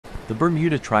The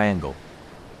Bermuda Triangle.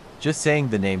 Just saying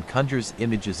the name conjures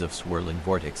images of swirling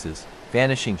vortexes,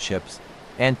 vanishing ships,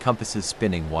 and compasses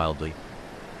spinning wildly.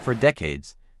 For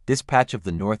decades, this patch of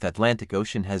the North Atlantic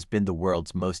Ocean has been the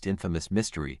world's most infamous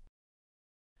mystery.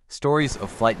 Stories of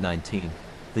Flight 19,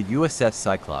 the USS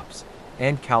Cyclops,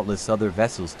 and countless other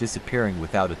vessels disappearing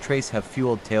without a trace have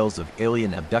fueled tales of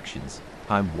alien abductions,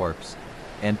 time warps,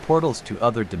 and portals to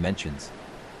other dimensions.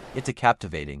 It's a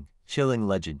captivating, chilling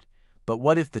legend, but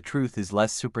what if the truth is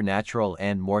less supernatural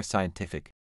and more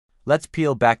scientific? Let's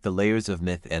peel back the layers of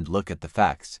myth and look at the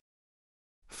facts.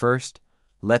 First,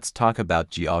 let's talk about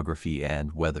geography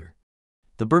and weather.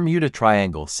 The Bermuda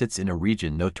Triangle sits in a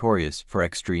region notorious for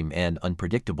extreme and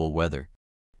unpredictable weather.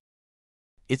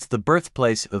 It's the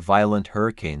birthplace of violent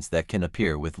hurricanes that can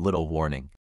appear with little warning.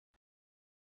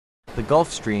 The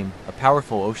Gulf Stream, a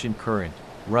powerful ocean current,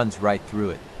 runs right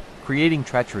through it, creating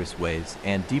treacherous waves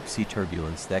and deep-sea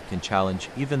turbulence that can challenge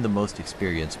even the most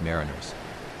experienced mariners.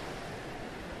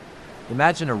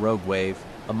 Imagine a rogue wave,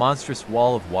 a monstrous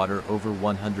wall of water over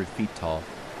 100 feet tall,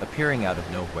 appearing out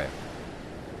of nowhere.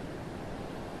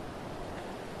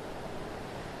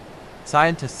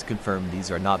 Scientists confirm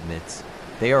these are not myths,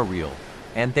 they are real,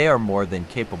 and they are more than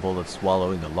capable of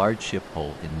swallowing a large ship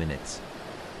whole in minutes.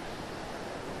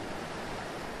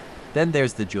 Then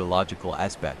there's the geological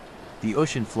aspect. The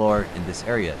ocean floor in this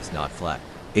area is not flat.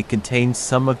 It contains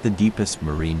some of the deepest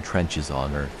marine trenches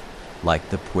on Earth, like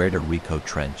the Puerto Rico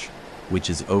Trench, which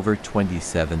is over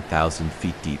 27,000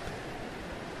 feet deep.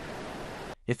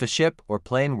 If a ship or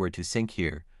plane were to sink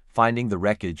here, finding the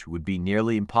wreckage would be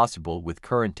nearly impossible with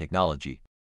current technology.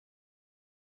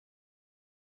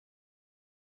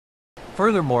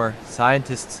 Furthermore,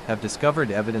 scientists have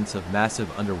discovered evidence of massive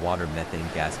underwater methane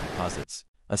gas deposits.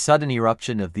 A sudden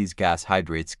eruption of these gas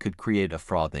hydrates could create a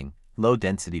frothing,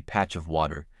 low-density patch of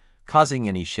water, causing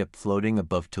any ship floating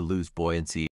above to lose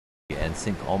buoyancy and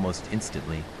sink almost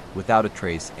instantly, without a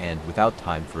trace and without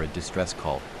time for a distress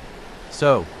call.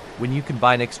 So, when you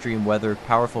combine extreme weather,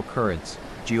 powerful currents,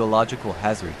 geological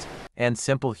hazards, and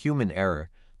simple human error,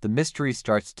 the mystery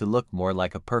starts to look more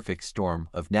like a perfect storm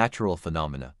of natural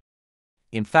phenomena.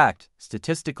 In fact,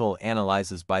 statistical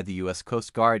analyses by the U.S.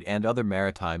 Coast Guard and other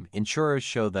maritime insurers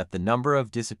show that the number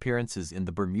of disappearances in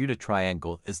the Bermuda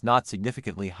Triangle is not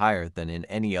significantly higher than in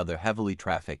any other heavily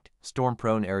trafficked,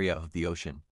 storm-prone area of the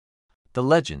ocean. The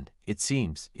legend, it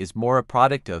seems, is more a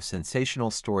product of sensational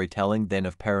storytelling than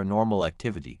of paranormal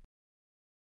activity.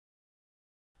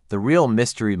 The real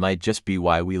mystery might just be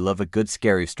why we love a good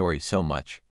scary story so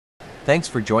much. Thanks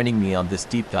for joining me on this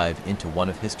deep dive into one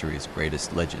of history's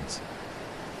greatest legends.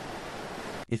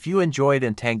 If you enjoyed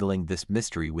untangling this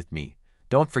mystery with me,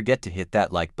 don't forget to hit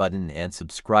that like button and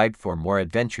subscribe for more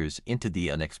adventures into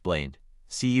the unexplained.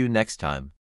 See you next time.